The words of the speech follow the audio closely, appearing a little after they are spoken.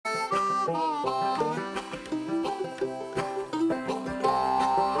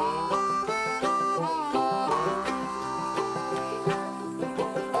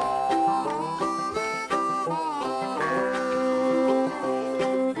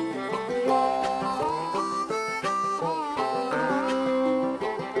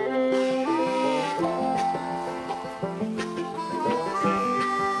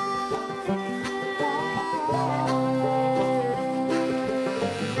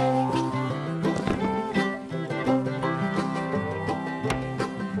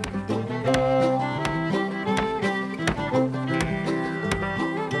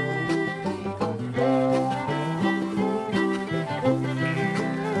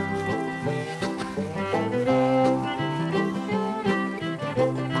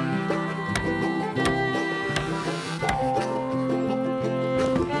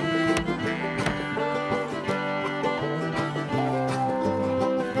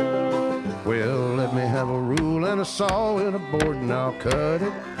Well, let me have a rule and a saw and a board and I'll cut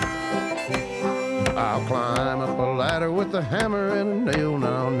it. I'll climb up a ladder with a hammer and a nail and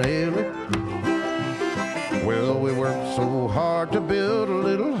I'll nail it. Well, we worked so hard to build a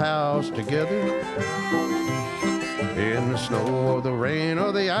little house together. In the snow or the rain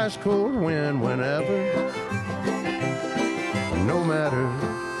or the ice cold wind, whenever. No matter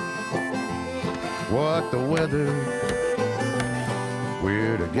what the weather,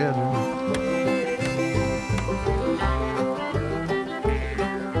 we're together.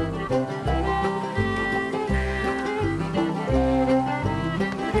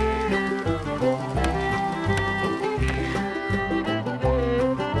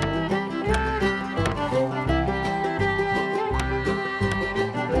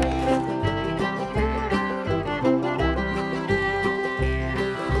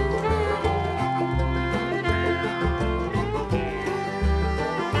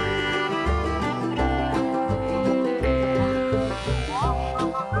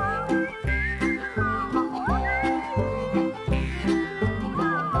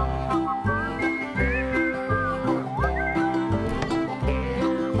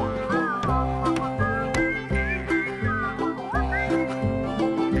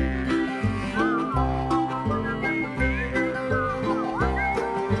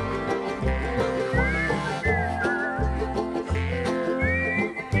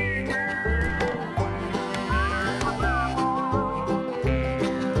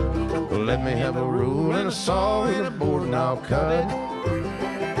 Let me have a rule and a saw and a board and I'll cut it.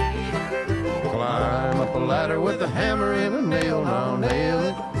 Climb up a ladder with a hammer and a nail and I'll nail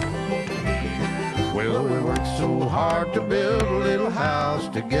it. Well, we worked so hard to build a little house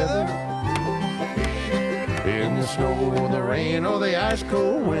together. In the snow or the rain or the ice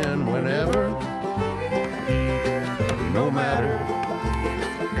cold wind, whenever. No matter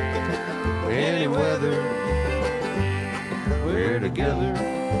any weather, we're together.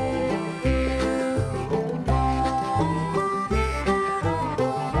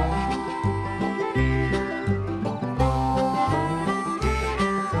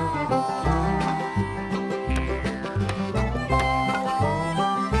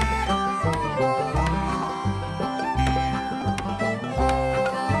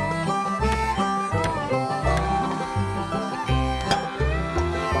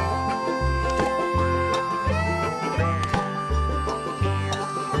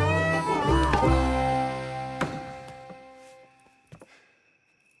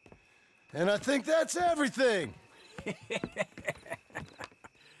 And I think that's everything.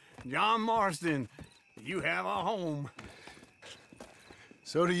 John Marston, you have a home.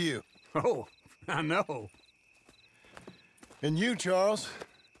 So do you. Oh, I know. And you, Charles,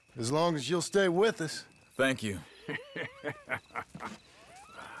 as long as you'll stay with us. Thank you.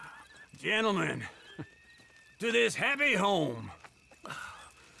 Gentlemen, to this happy home.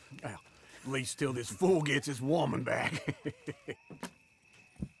 Well, at least till this fool gets his woman back.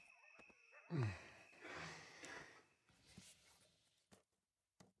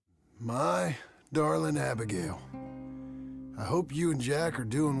 My darling Abigail, I hope you and Jack are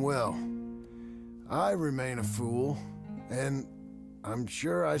doing well. I remain a fool, and I'm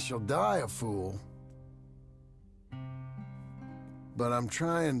sure I shall die a fool. But I'm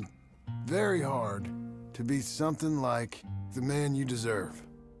trying very hard to be something like the man you deserve.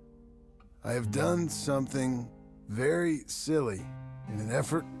 I have done something very silly in an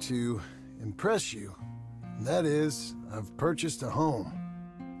effort to impress you, and that is, I've purchased a home.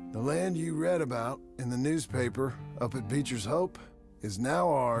 The land you read about in the newspaper up at Beecher's Hope is now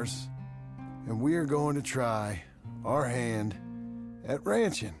ours, and we are going to try our hand at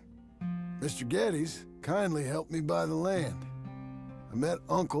ranching. Mr. Geddes kindly helped me buy the land. I met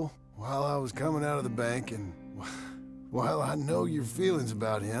Uncle while I was coming out of the bank, and while I know your feelings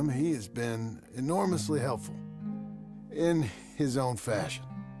about him, he has been enormously helpful in his own fashion.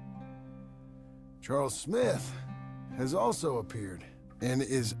 Charles Smith has also appeared and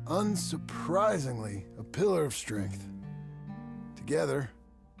is unsurprisingly a pillar of strength. Together,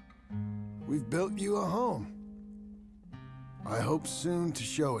 we've built you a home. I hope soon to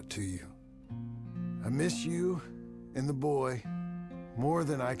show it to you. I miss you and the boy more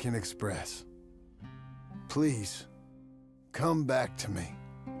than I can express. Please, come back to me.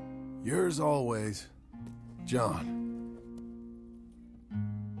 Yours always, John.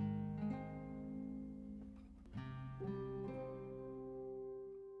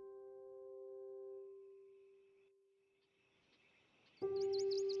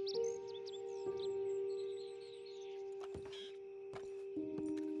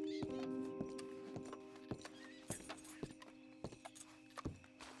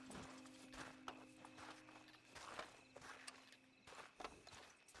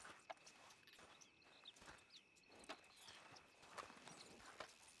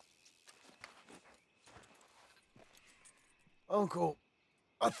 Uncle,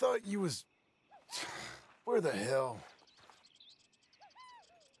 I thought you was... Where the hell?